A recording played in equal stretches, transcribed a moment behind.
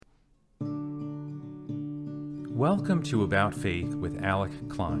Welcome to About Faith with Alec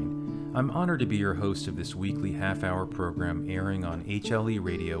Klein. I'm honored to be your host of this weekly half-hour program airing on HLE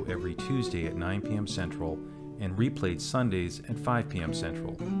Radio every Tuesday at 9 p.m. Central and replayed Sundays at 5 p.m.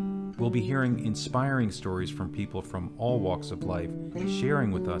 Central. We'll be hearing inspiring stories from people from all walks of life,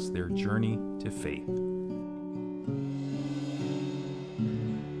 sharing with us their journey to faith.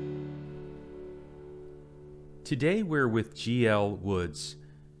 Today we're with G.L. Woods.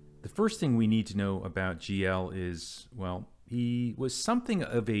 The first thing we need to know about G.L. is, well, he was something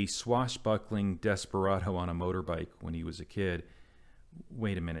of a swashbuckling desperado on a motorbike when he was a kid.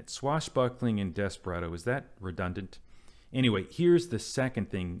 Wait a minute, swashbuckling and desperado, is that redundant? Anyway, here's the second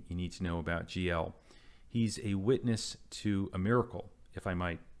thing you need to know about G.L. He's a witness to a miracle, if I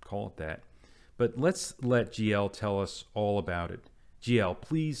might call it that. But let's let G.L. tell us all about it. G.L.,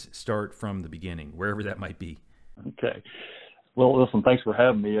 please start from the beginning, wherever that might be. Okay. Well, listen, thanks for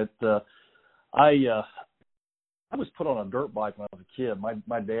having me. I was put on a dirt bike when I was a kid.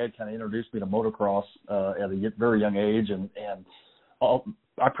 My dad kind of introduced me to motocross at a very young age, and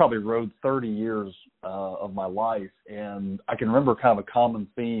I probably rode 30 years of my life. And I can remember kind of a common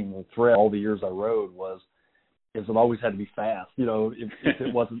theme or thread all the years I rode is it always had to be fast. You know, if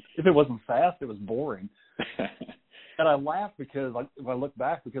it wasn't fast, it was boring. And I laugh because when I look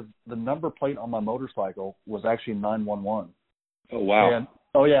back, because the number plate on my motorcycle was actually 911. Oh, wow. And,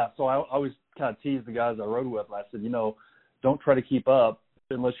 so I always kind of teased the guys I rode with, and I said, don't try to keep up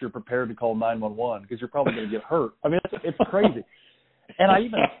unless you're prepared to call 911 because you're probably going to get hurt. I mean, it's crazy. And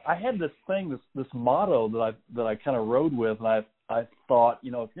I had this thing, this motto that I kind of rode with, and I thought,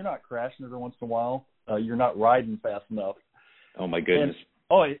 if you're not crashing every once in a while, you're not riding fast enough. Oh, my goodness.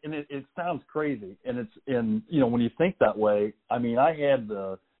 And it sounds crazy, and when you think that way, I mean, I had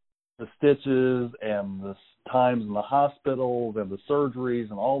the stitches and the times in the hospitals and the surgeries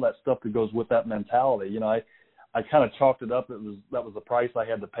and all that stuff that goes with that mentality. I kind of chalked it up. That was the price I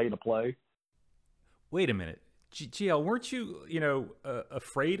had to pay to play. Wait a minute, GL, weren't you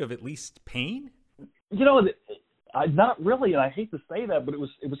afraid of at least pain? Not really, and I hate to say that, but it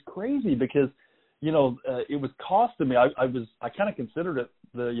was crazy because it was costing me. I kind of considered it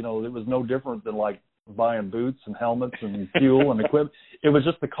it was no different than like buying boots and helmets and fuel and equipment. It was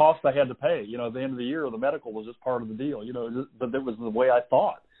just the cost I had to pay. At the end of the year, the medical was just part of the deal. But it was the way I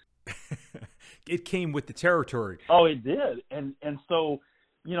thought. It came with the territory. Oh, it did, and so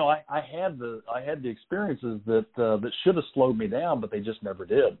I had the experiences that should have slowed me down, but they just never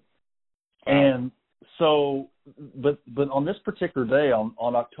did. And so, but on this particular day,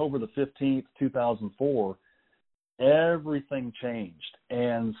 on October the 15th, 2004, everything changed,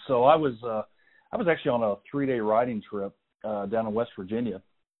 and so I was actually on a 3-day riding trip down in West Virginia,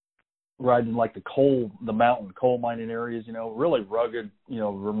 riding like the mountain coal mining areas, really rugged,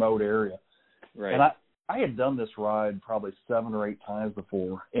 remote area. Right. And I had done this ride probably 7 or 8 times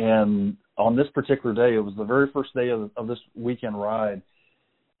before. And on this particular day, it was the very first day of this weekend ride.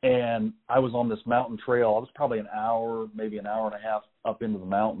 And I was on this mountain trail. I was probably an hour, maybe an hour and a half up into the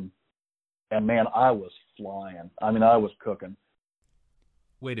mountain. And man, I was flying. I mean, I was cooking.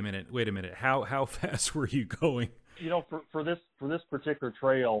 Wait a minute. How fast were you going? For this particular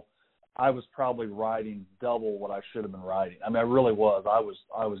trail, I was probably riding double what I should have been riding. I mean, I really was. I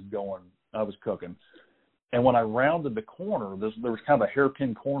was cooking. And when I rounded the corner, there was kind of a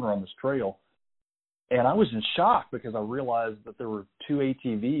hairpin corner on this trail, and I was in shock because I realized that there were 2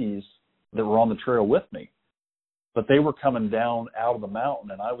 ATVs that were on the trail with me, but they were coming down out of the mountain,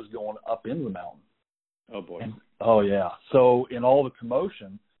 and I was going up into the mountain. Oh, boy. Oh, yeah. So in all the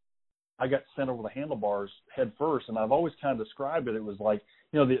commotion, I got sent over the handlebars head first, and I've always kind of described it. It was like,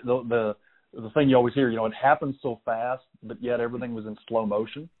 the thing you always hear, it happened so fast, but yet everything was in slow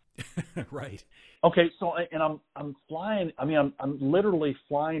motion. Right. Okay, so, and I'm flying. I mean, I'm literally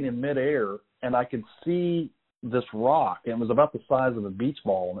flying in midair, and I could see this rock, and it was about the size of a beach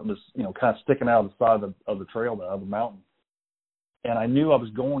ball, and it was, kind of sticking out of the side of the trail there, of the mountain. And I knew I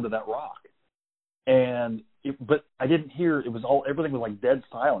was going to that rock. But I didn't hear, everything was like dead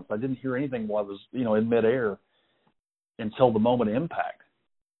silence. I didn't hear anything while I was, in midair until the moment of impact.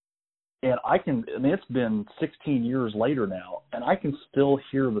 And it's been 16 years later now, and I can still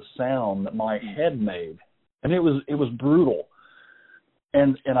hear the sound that my head made. And it was brutal.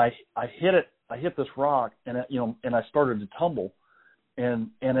 And I hit this rock, and I started to tumble. And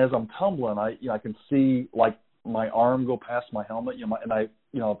as I'm tumbling, I can see like my arm go past my helmet, and I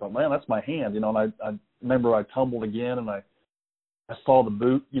thought, man, that's my hand, and I remember I tumbled again, and I saw the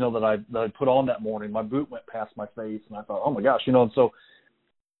boot, that I put on that morning. My boot went past my face, and I thought, oh my gosh, and so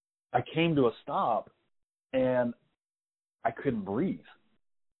I came to a stop, and I couldn't breathe.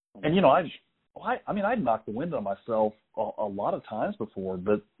 And I mean, I'd knocked the wind out of myself a lot of times before,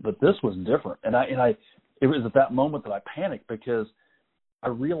 but this was different. And it was at that moment that I panicked because I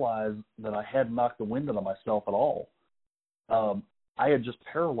realized that I hadn't knocked the wind out of myself at all. I had just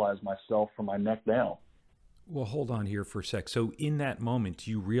paralyzed myself from my neck down. Well, hold on here for a sec. So in that moment,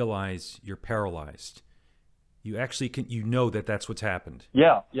 you realize you're paralyzed. You actually you know that that's what's happened.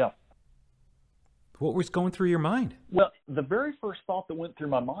 Yeah. What was going through your mind? Well, the very first thought that went through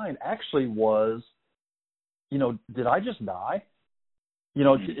my mind actually was, did I just die?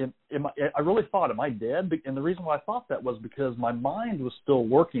 I really thought, am I dead? And the reason why I thought that was because my mind was still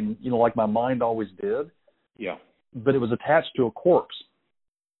working, like my mind always did. Yeah. But it was attached to a corpse.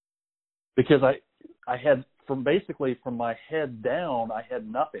 Because I had, from my head down, I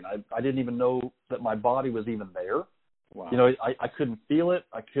had nothing. I didn't even know that my body was even there. Wow. I couldn't feel it.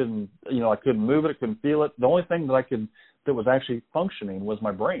 I couldn't move it. I couldn't feel it. The only thing that was actually functioning was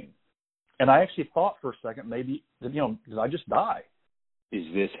my brain. And I actually thought for a second, maybe, did I just die? Is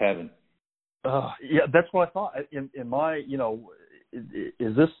this heaven? Yeah, that's what I thought. In my,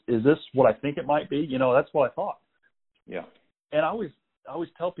 is this what I think it might be? That's what I thought. Yeah. And I always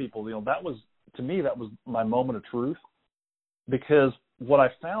tell people, that was, to me, that was my moment of truth, because what I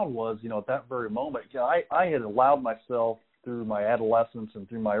found was, at that very moment, I had allowed myself through my adolescence and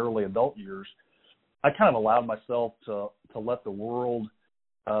through my early adult years, I kind of allowed myself to let the world,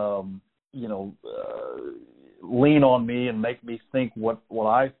 lean on me and make me think what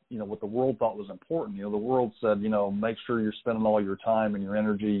the world thought was important. The world said, make sure you're spending all your time and your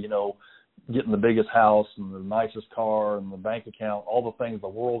energy, getting the biggest house and the nicest car and the bank account, all the things the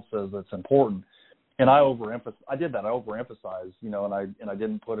world says that's important. And I did that. I overemphasized, and I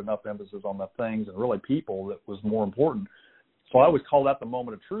didn't put enough emphasis on the things and really people that was more important. So I always call that the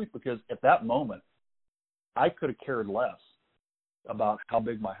moment of truth, because at that moment, I could have cared less about how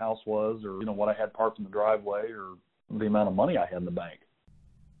big my house was, or, what I had parked in the driveway, or the amount of money I had in the bank.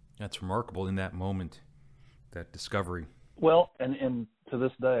 That's remarkable in that moment, that discovery. Well, and to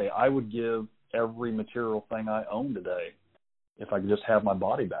this day, I would give every material thing I own today if I could just have my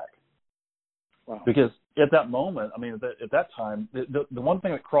body back. Wow. Because at that moment, at that time, the one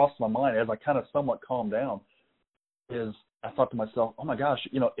thing that crossed my mind as I kind of somewhat calmed down is I thought to myself, oh my gosh,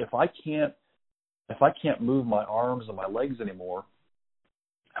 if I can't move my arms and my legs anymore,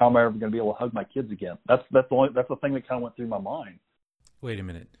 how am I ever going to be able to hug my kids again? That's the thing that kind of went through my mind. Wait a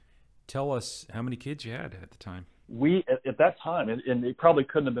minute. Tell us how many kids you had at the time. We at that time, and it probably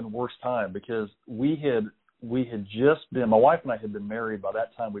couldn't have been a worse time, because we had just been, my wife and I had been married. By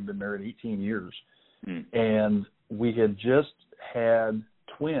that time, we'd been married 18 years. And we had just had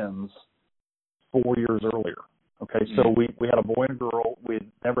twins 4 years earlier. Okay, so we had a boy and a girl. We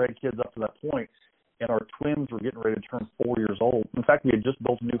had never had kids up to that point, and our twins were getting ready to turn 4 years old. In fact, we had just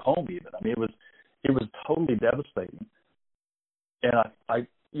built a new home even. It was totally devastating. And I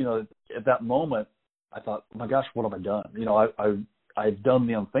at that moment, I thought, oh my gosh, what have I done? I've done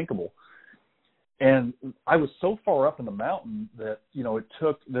the unthinkable. And I was so far up in the mountain that, it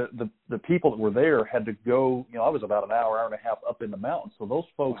took the people that were there had to go, I was about an hour and a half up in the mountain. So those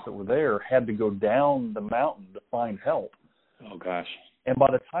folks that were there had to go down the mountain to find help. Oh, gosh. And by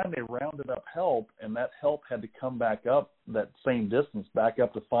the time they rounded up help, and that help had to come back up that same distance back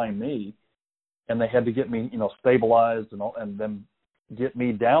up to find me, and they had to get me, stabilized and then get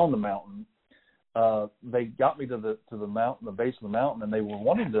me down the mountain. They got me to the mountain, the base of the mountain, and they were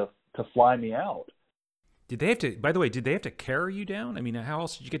wanting to fly me out. Did they have to carry you down? How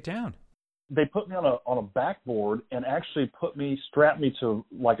else did you get down? They put me on a backboard and actually strapped me to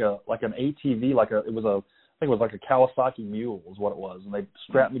like an ATV, it was like a Kawasaki Mule is what it was, and they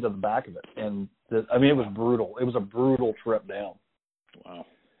strapped me to the back of it. And it was brutal. It was a brutal trip down. Wow.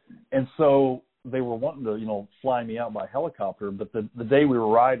 And so they were wanting to, fly me out by helicopter, but the day we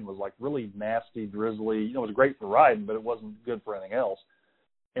were riding was like really nasty, drizzly. It was great for riding, but it wasn't good for anything else.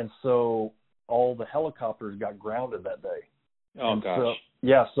 And so all the helicopters got grounded that day. Oh, and gosh.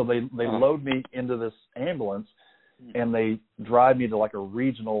 So they load me into this ambulance, and they drive me to like a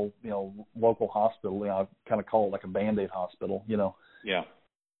regional, local hospital. I kind of call it like a Band-Aid hospital, Yeah.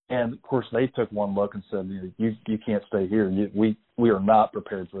 And of course they took one look and said, you can't stay here. We are not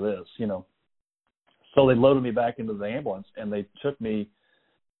prepared for this, So they loaded me back into the ambulance, and they took me.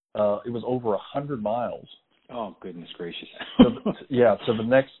 It was over 100 miles. Oh, goodness gracious. to the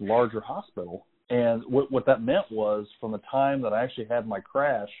next larger hospital. And what that meant was, from the time that I actually had my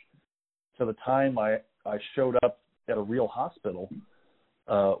crash to the time I showed up at a real hospital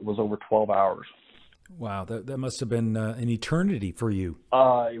was over 12 hours. Wow, that must have been an eternity for you.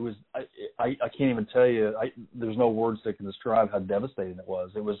 It was. I can't even tell you. There's no words that can describe how devastating it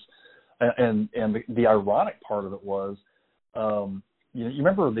was. It was. And the ironic part of it was, you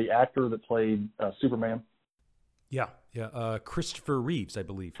remember the actor that played Superman? Yeah. Christopher Reeves, I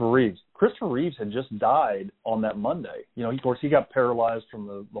believe. Christopher Reeves had just died on that Monday. Of course, he got paralyzed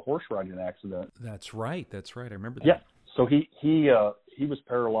from the horse riding accident. That's right. I remember that. Yeah. So he was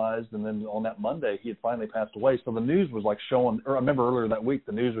paralyzed, and then on that Monday he had finally passed away. So the news was like showing, or I remember earlier that week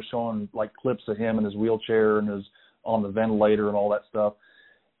the news was showing like clips of him in his wheelchair and his on the ventilator and all that stuff.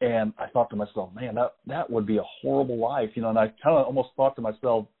 And I thought to myself, man, that would be a horrible life, And I kind of almost thought to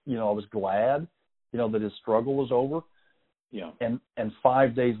myself, I was glad, that his struggle was over. Yeah. And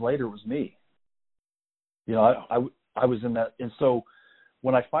 5 days later, it was me. I was in that. And so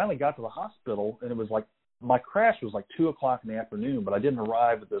when I finally got to the hospital, and it was like, my crash was like 2:00 in the afternoon, but I didn't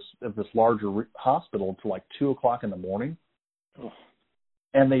arrive at this larger hospital until like 2:00 in the morning. Oh.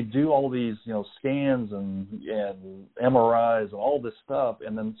 And they do all these, scans and MRIs and all this stuff.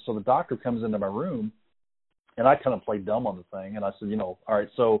 And then, so the doctor comes into my room, and I kind of played dumb on the thing. And I said, all right,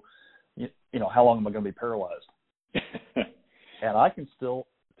 so, how long am I going to be paralyzed? And I can still,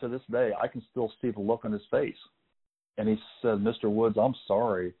 to this day, see the look on his face. And he said, Mr. Woods, I'm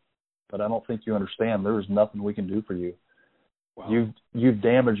sorry, but I don't think you understand. There's nothing we can do for you. Wow. You've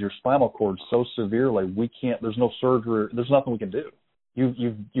damaged your spinal cord so severely, we can't, there's no surgery, there's nothing we can do.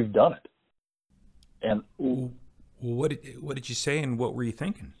 You've done it. And what did you say, and what were you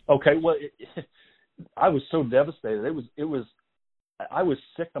thinking? Okay, well, I was so devastated. I was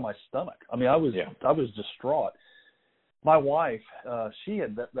sick to my stomach. I mean, I was distraught. My wife, she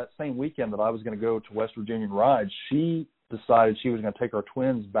had that same weekend that I was going to go to West Virginia and ride. She decided she was going to take our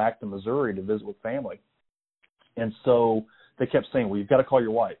twins back to Missouri to visit with family, and so they kept saying, "Well, you've got to call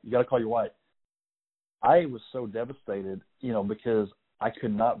your wife. You got to call your wife." I was so devastated, because I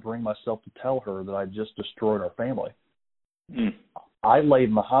could not bring myself to tell her that I just destroyed our family. Mm. I laid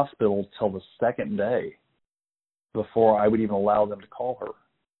in the hospital till the second day before I would even allow them to call her.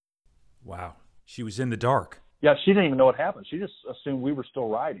 Wow. She was in the dark. Yeah, she didn't even know what happened. She just assumed we were still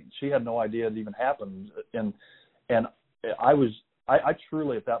riding. She had no idea it even happened. And I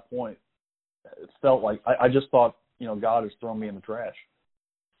truly at that point, it felt like I just thought, God has thrown me in the trash.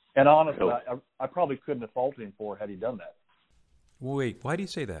 And honestly, I probably couldn't have faulted him for it had he done that. Wait, why do you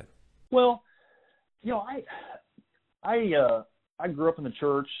say that? Well, I grew up in the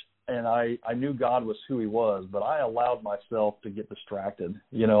church, and I knew God was who he was, but I allowed myself to get distracted.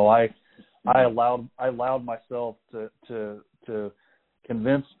 I allowed myself to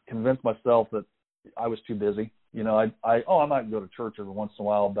convince myself that I was too busy. I might go to church every once in a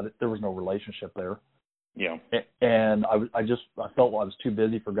while, but there was no relationship there. Yeah. And I felt like I was too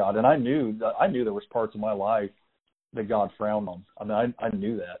busy for God, and I knew there was parts of my life that God frowned on. I mean, I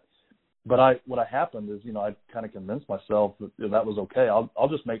knew that. But what happened is, I kind of convinced myself that was okay. I'll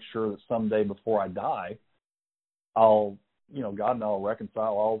just make sure that someday before I die, God and I'll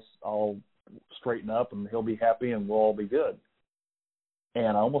reconcile. I'll straighten up, and he'll be happy, and we'll all be good.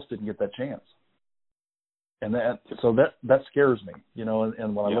 And I almost didn't get that chance. And that scares me,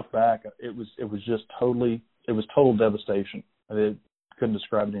 And when I look back, it was just total devastation. I couldn't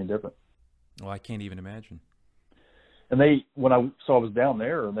describe it any different. Well, I can't even imagine. And I was down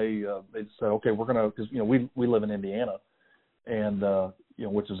there, and they said, okay, we're gonna, because we live in Indiana, and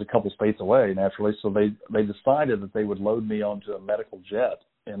which is a couple states away naturally. So they decided that they would load me onto a medical jet,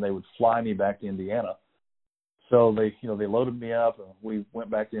 and they would fly me back to Indiana. So they loaded me up, and we went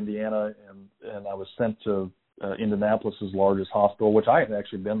back to Indiana, and I was sent to Indianapolis' largest hospital, which I had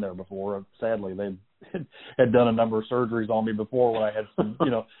actually been there before. Sadly, they had done a number of surgeries on me before when I had some,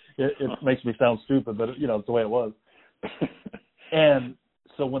 it makes me sound stupid, but it's the way it was. And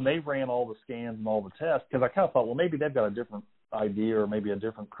so when they ran all the scans and all the tests, because I kind of thought, well, maybe they've got a different idea or maybe a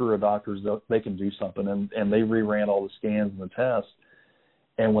different crew of doctors that they can do something, and they reran all the scans and the tests.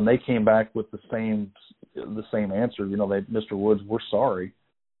 And when they came back with the same answer, Mr. Woods, we're sorry.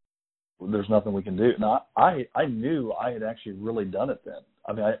 There's nothing we can do. Now, I knew I had actually really done it then.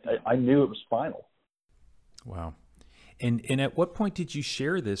 I mean, I knew it was final. Wow. And at what point did you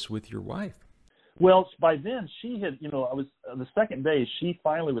share this with your wife? Well, by then she had, I was the second day she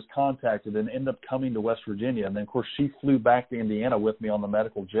finally was contacted and ended up coming to West Virginia, and then of course she flew back to Indiana with me on the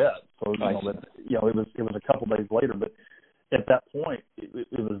medical jet. So nice. It was a couple days later, but at that point it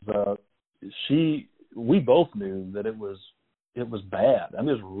was we both knew that it was bad. I mean,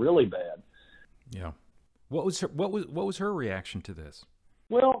 it was really bad. Yeah. What was her reaction to this?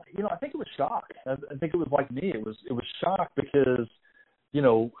 Well, I think it was shock. I think it was like me. It was shock because,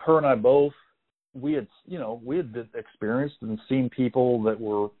 her and I both, we had experienced and seen people that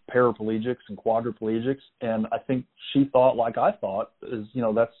were paraplegics and quadriplegics, and I think she thought like I thought is,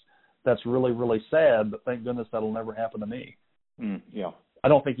 that's really, really sad, but thank goodness that'll never happen to me. Yeah. I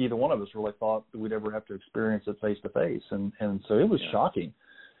don't think either one of us really thought that we'd ever have to experience it face to face. And so it was shocking.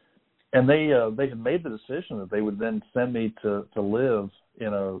 And they had made the decision that they would then send me to live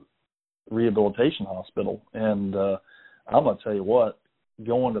in a rehabilitation hospital. And I'm going to tell you what,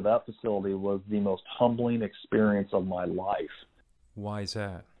 going to that facility was the most humbling experience of my life. Why is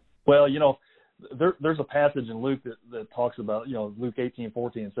that? Well, there's a passage in Luke that talks about, Luke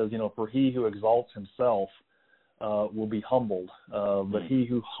 18:14 says, for he who exalts himself will be humbled, but he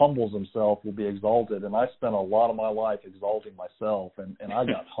who humbles himself will be exalted. And I spent a lot of my life exalting myself, and I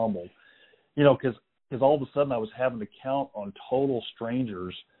got humbled, because all of a sudden I was having to count on total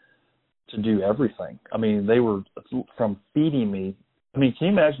strangers to do everything. I mean, they were from feeding me. I mean, can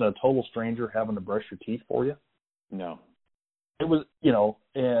you imagine a total stranger having to brush your teeth for you? No. It was,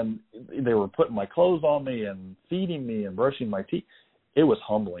 and they were putting my clothes on me and feeding me and brushing my teeth. It was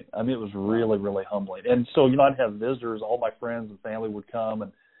humbling. I mean, it was really, really humbling. And so, I'd have visitors, all my friends and family would come,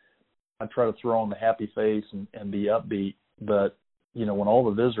 and I'd try to throw on the happy face and be upbeat. But, when all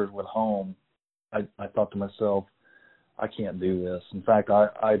the visitors went home, I thought to myself, I can't do this. In fact,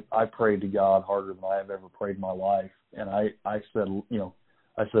 I prayed to God harder than I have ever prayed in my life. And I said,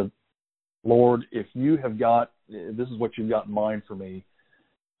 Lord, if you have this is what you've got in mind for me,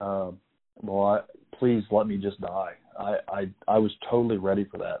 please let me just die. I was totally ready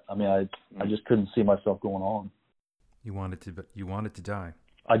for that. I mean, I just couldn't see myself going on. You wanted to die.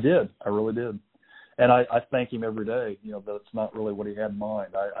 I did. I really did. And I thank him every day, that it's not really what he had in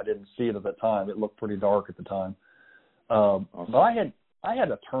mind. I didn't see it at that time. It looked pretty dark at the time. But I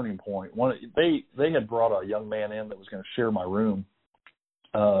had a turning point. They had brought a young man in that was going to share my room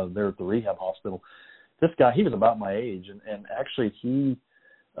there at the rehab hospital. This guy, he was about my age, and actually he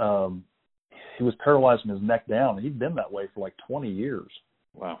was paralyzed from his neck down. He'd been that way for like 20 years.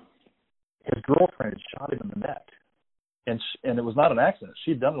 Wow. His girlfriend had shot him in the neck, and it was not an accident.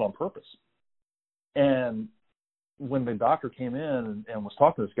 She'd done it on purpose. And when the doctor came in and was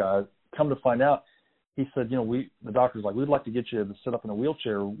talking to this guy, come to find out, he said, the doctor's like, we'd like to get you to sit up in a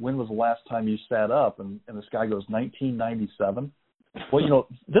wheelchair. When was the last time you sat up? And this guy goes, 1997. Well,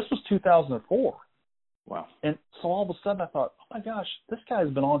 this was 2004. Wow. And so all of a sudden I thought, oh my gosh, this guy's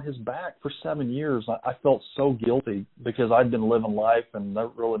been on his back for 7 years. I felt so guilty because I'd been living life and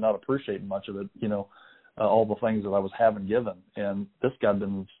really not appreciating much of it, all the things that I was having given. And this guy had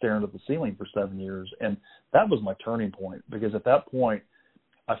been staring at the ceiling for 7 years. And that was my turning point, because at that point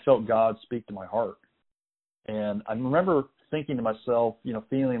I felt God speak to my heart. And I remember thinking to myself,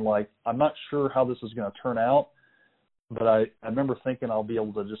 feeling like I'm not sure how this is going to turn out, but I remember thinking I'll be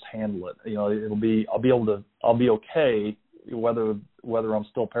able to just handle it. I'll be okay whether I'm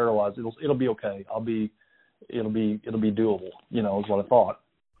still paralyzed. It'll be okay. It'll be doable, is what I thought.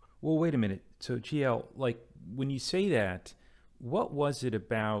 Well, wait a minute. So GL, like when you say that, what was it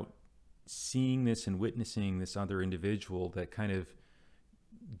about seeing this and witnessing this other individual that kind of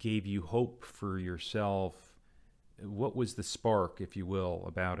gave you hope for yourself? What was the spark, if you will,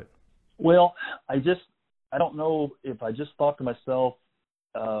 about it? Well, I don't know if I just thought to myself,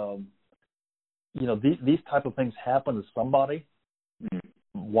 these type of things happen to somebody.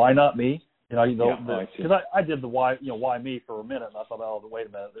 Why not me? Because I did the why me for a minute, and I thought, oh, wait a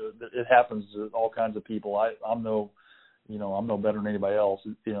minute, it happens to all kinds of people. I'm no better than anybody else.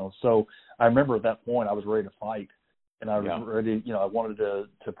 So I remember at that point I was ready to fight, and I was ready. I wanted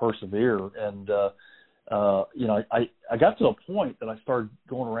to persevere, and I got to a point that I started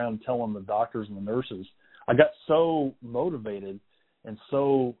going around telling the doctors and the nurses. I got so motivated and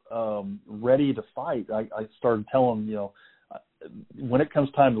so ready to fight. I started telling them, when it comes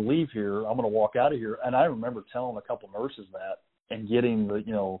time to leave here, I'm going to walk out of here. And I remember telling a couple nurses that and getting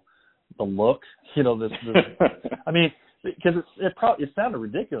the look, this I mean, because it sounded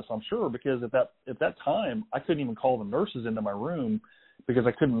ridiculous, I'm sure, because at that time I couldn't even call the nurses into my room because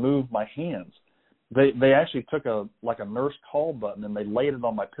I couldn't move my hands. They actually took a nurse call button and they laid it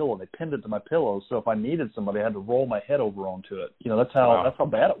on my pillow. They pinned it to my pillow, so if I needed somebody, I had to roll my head over onto it. That's how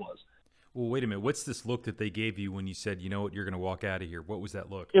bad it was. Well, wait a minute. What's this look that they gave you when you said, you know what, you're going to walk out of here? What was that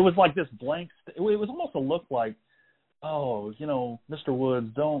look? It was like this blank. It was almost a look like, oh, Mr. Woods,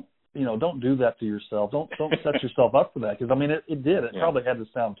 don't do that to yourself. Don't set yourself up for that. Because I mean, it did. It probably had to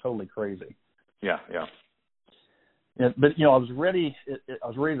sound totally crazy. Yeah. But I was ready. I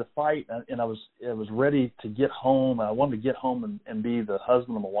was ready to fight, and I was ready to get home. I wanted to get home and be the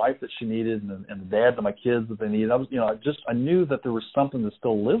husband and the wife that she needed, and the dad to my kids that they needed. I knew that there was something to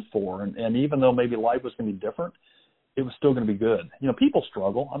still live for, and even though maybe life was going to be different, it was still going to be good. People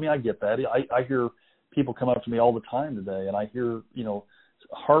struggle. I mean, I get that. I hear people come up to me all the time today, and I hear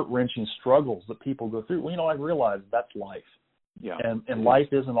heart-wrenching struggles that people go through. Well, I realize that's life. Yeah. And life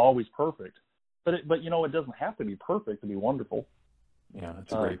isn't always perfect. But it doesn't have to be perfect to be wonderful. Yeah,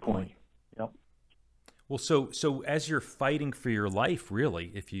 that's a great point. Yep. Well, so as you're fighting for your life,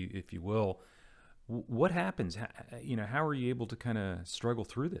 really, if you will, what happens? How are you able to kind of struggle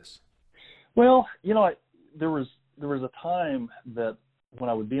through this? Well, there was a time that when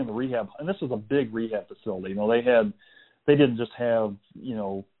I would be in the rehab, and this was a big rehab facility. They didn't just have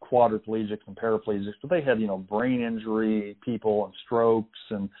quadriplegics and paraplegics, but they had brain injury people and strokes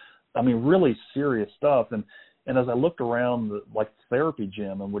and really serious stuff. And as I looked around the therapy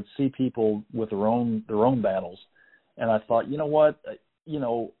gym and would see people with their own battles, and I thought,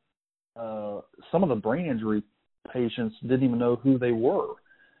 some of the brain injury patients didn't even know who they were.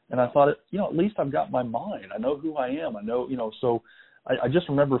 And I thought, at least I've got my mind. I know who I am. I know, so I just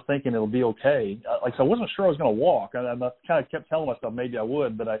remember thinking it'll be okay. So I wasn't sure I was going to walk. I kind of kept telling myself maybe I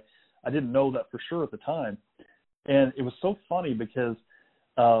would, but I didn't know that for sure at the time. And it was so funny because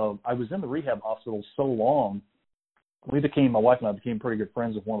I was in the rehab hospital so long. My wife and I became pretty good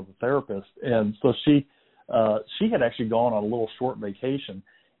friends with one of the therapists. And so she had actually gone on a little short vacation.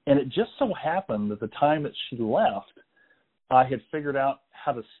 And it just so happened that the time that she left, I had figured out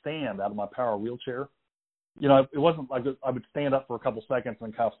how to stand out of my power wheelchair. It wasn't like I would stand up for a couple seconds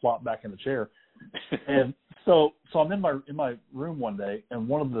and kind of flop back in the chair. And so I'm in my room one day, and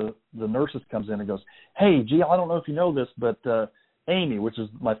one of the nurses comes in and goes, "Hey, G, I don't know if you know this, but Amy," which is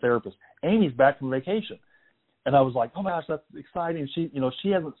my therapist, "Amy's back from vacation." And I was like, "Oh my gosh, that's exciting." She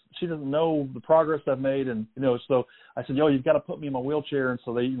doesn't know the progress I've made, and so I said, "You've got to put me in my wheelchair." And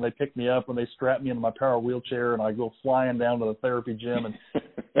so they pick me up and they strap me into my power wheelchair, and I go flying down to the therapy gym,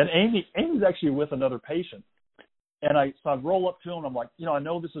 and Amy's actually with another patient. And so I roll up to him, and I'm like, I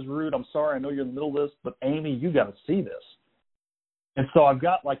know this is rude. I'm sorry. I know you're in the middle of this, but Amy, you got to see this. And so I've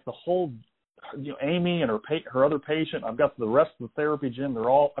got the whole, Amy and her other patient. I've got the rest of the therapy gym.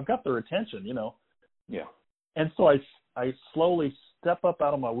 I've got their attention, Yeah. And so I slowly step up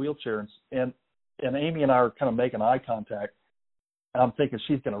out of my wheelchair, and Amy and I are kind of making eye contact, and I'm thinking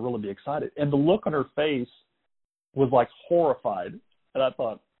she's going to really be excited. And the look on her face was horrified, and I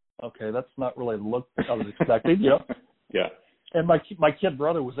thought, okay, that's not really the look I was expecting, Yeah. And my kid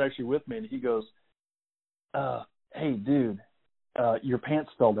brother was actually with me, and he goes, "Hey, dude, your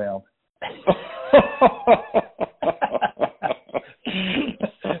pants fell down."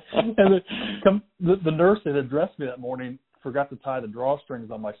 And the nurse that addressed me that morning forgot to tie the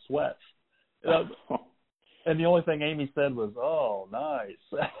drawstrings on my sweats. And the only thing Amy said was, "Oh, nice."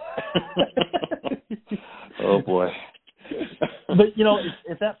 Oh, boy. But,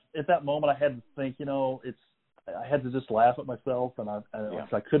 at that moment I had to think, I had to just laugh at myself, and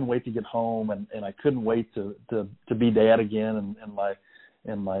I couldn't wait to get home, and I couldn't wait to be dad again, and my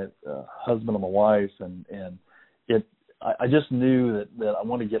husband and my wife, and I just knew that I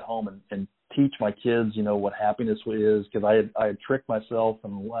wanted to get home and teach my kids, what happiness is, because I had tricked myself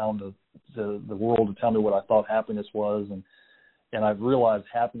and allowed the world to tell me what I thought happiness was, and I've realized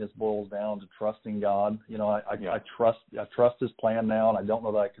happiness boils down to trusting God. I trust His plan now, and I don't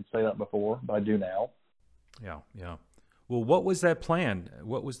know that I could say that before, but I do now. Yeah. Well, what was that plan?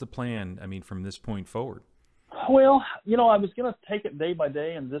 What was the plan? From this point forward? Well, I was going to take it day by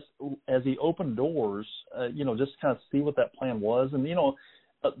day, and just as He opened doors, just kind of see what that plan was. And,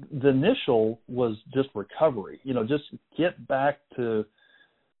 the initial was just recovery, just get back to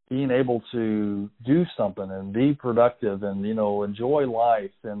being able to do something and be productive and, enjoy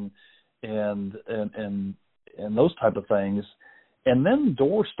life and those type of things. And then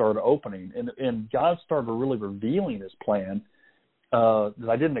doors started opening, and God started really revealing His plan that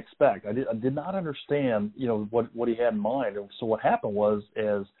I didn't expect. I did not understand, what He had in mind. And so what happened was,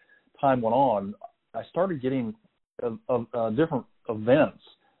 as time went on, I started getting different events,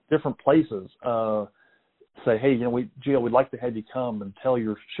 different places, say, "Hey, Gio, we'd like to have you come and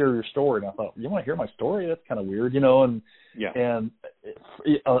share your story." And I thought, "You want to hear my story? That's kind of weird, And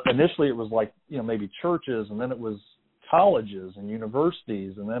initially it was maybe churches, and then it was colleges and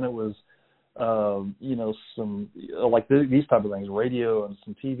universities, and then it was some these type of things, radio and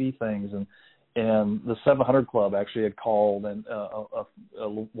some TV things, and the 700 Club actually had called and a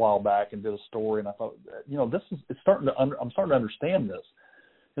while back and did a story, and I thought, I'm starting to understand this.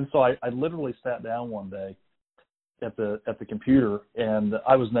 And so I literally sat down one day at the computer, and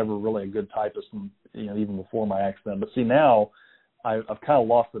I was never really a good typist, even before my accident. But see, now I've kind of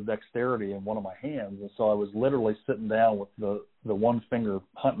lost the dexterity in one of my hands, and so I was literally sitting down with the one finger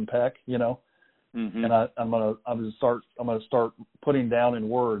hunt and peck, Mm-hmm. And I'm gonna start putting down in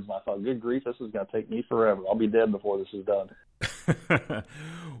words. And I thought, good grief, this is gonna take me forever. I'll be dead before this is done.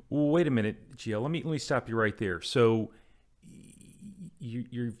 Wait a minute, GL. Let me stop you right there. So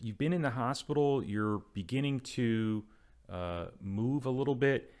you've been in the hospital. You're beginning to move a little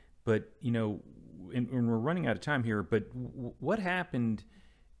bit, but and we're running out of time here. But what happened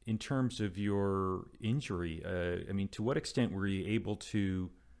in terms of your injury? I mean, to what extent were you able to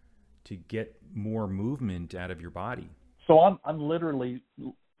get more movement out of your body? So I'm literally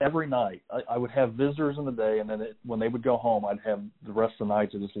every night I would have visitors in the day, and then when they would go home, I'd have the rest of the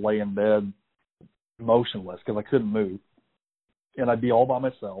night to just lay in bed motionless because I couldn't move, and I'd be all by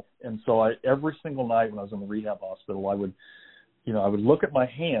myself. And so every single night when I was in the rehab hospital, I would look at my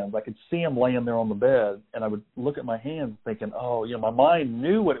hands. I could see them laying there on the bed, and I would look at my hands thinking, oh, my mind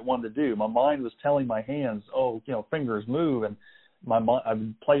knew what it wanted to do. My mind was telling my hands, oh, fingers move, and I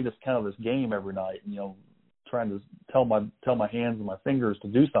would play this game every night, trying to tell my hands and my fingers to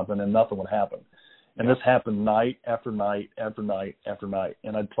do something, and nothing would happen. And this happened night after night after night after night,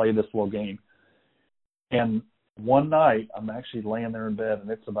 and I'd play this little game. And one night, I'm actually laying there in bed, and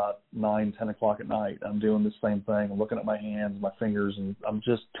it's about 9, 10 o'clock at night. I'm doing the same thing. I'm looking at my hands, my fingers, and I'm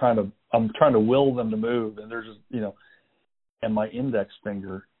trying to will them to move. And there's just, and my index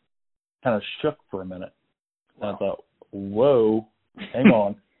finger kind of shook for a minute. And I thought, whoa, hang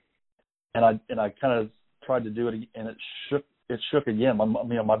on. And I kind of tried to do it, and it shook again.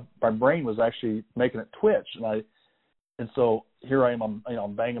 My brain was actually making it twitch, and so here I am.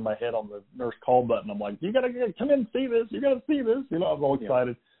 I'm banging my head on the nurse call button. I'm like, you gotta come in and see this. You gotta see this. I was all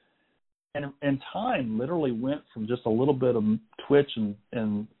excited. And time literally went from just a little bit of twitch and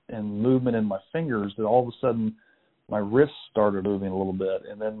movement in my fingers that all of a sudden my wrist started moving a little bit,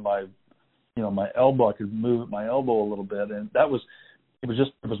 and then my elbow, I could move my elbow a little bit, and it was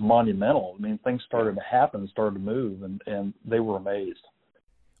monumental. I mean, things started to happen, started to move, and they were amazed.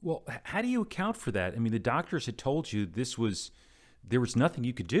 Well, how do you account for that? I mean, the doctors had told you there was nothing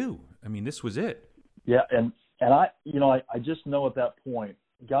you could do. I mean, this was it. Yeah, and I just know at that point,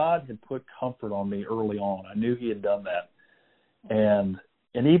 God had put comfort on me early on. I knew He had done that, and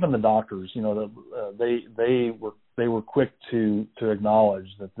even the doctors, they were quick to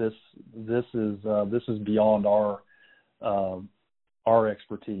acknowledge that this is beyond our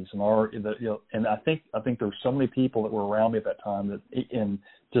expertise and I think there were so many people that were around me at that time that and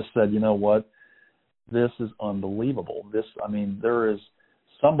just said, what, this is unbelievable. There is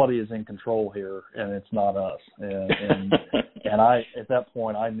somebody is in control here, and it's not us. And I at that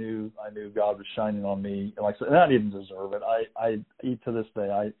point I knew God was shining on me. Like I said, and I didn't deserve it. I to this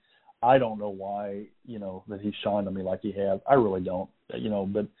day I don't know why that He shined on me like He has. I really don't. But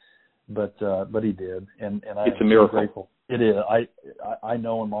He did, and it's a miracle. So grateful. It is. I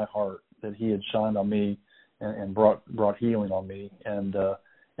know in my heart that He had shined on me and brought healing on me, and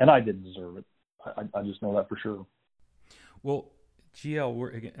I didn't deserve it. I just know that for sure. Well,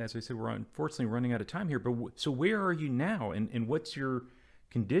 GL, as I said, we're unfortunately running out of time here. But so where are you now, and what's your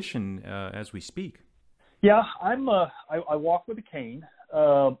condition as we speak? Yeah, I walk with a cane.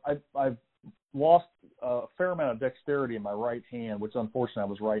 I've lost a fair amount of dexterity in my right hand, which unfortunately I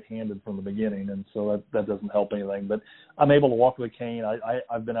was right-handed from the beginning, and so that doesn't help anything. But I'm able to walk with a cane.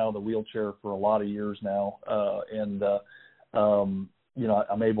 I've been out of the wheelchair for a lot of years now, and I'm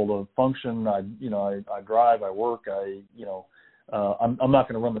able to function. I drive, I work. I'm not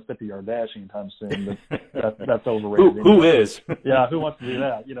going to run the 50-yard dash anytime soon, but that's overrated. Who is? Yeah, who wants to do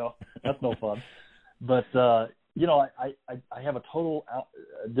that? That's no fun. But I have a total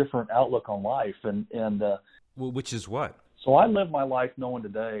different outlook on life, and well, which is what? So I live my life knowing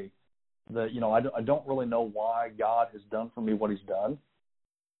today that I don't really know why God has done for me what He's done,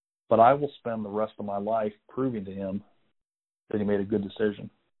 but I will spend the rest of my life proving to Him that He made a good decision.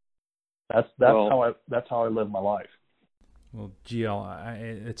 That's how I live my life. Well,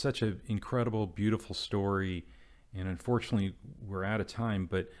 GL, it's such an incredible, beautiful story, and unfortunately we're out of time,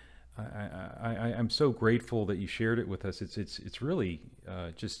 but I'm so grateful that you shared it with us. It's really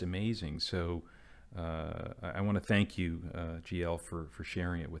just amazing. So I want to thank you, GL, for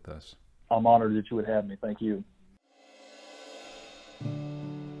sharing it with us. I'm honored that you would have me. Thank you.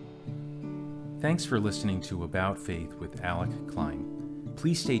 Thanks for listening to About Faith with Alec Klein.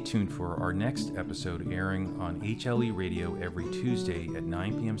 Please stay tuned for our next episode airing on HLE Radio every Tuesday at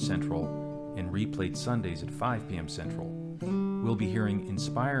 9 p.m. Central and replayed Sundays at 5 p.m. Central. We'll be hearing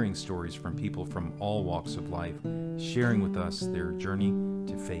inspiring stories from people from all walks of life, sharing with us their journey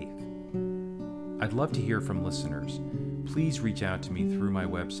to faith. I'd love to hear from listeners. Please reach out to me through my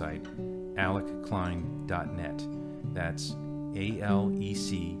website, alecklein.net. That's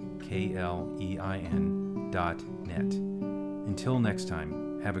ALECKLEIN.net. Until next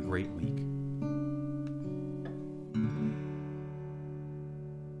time, have a great week.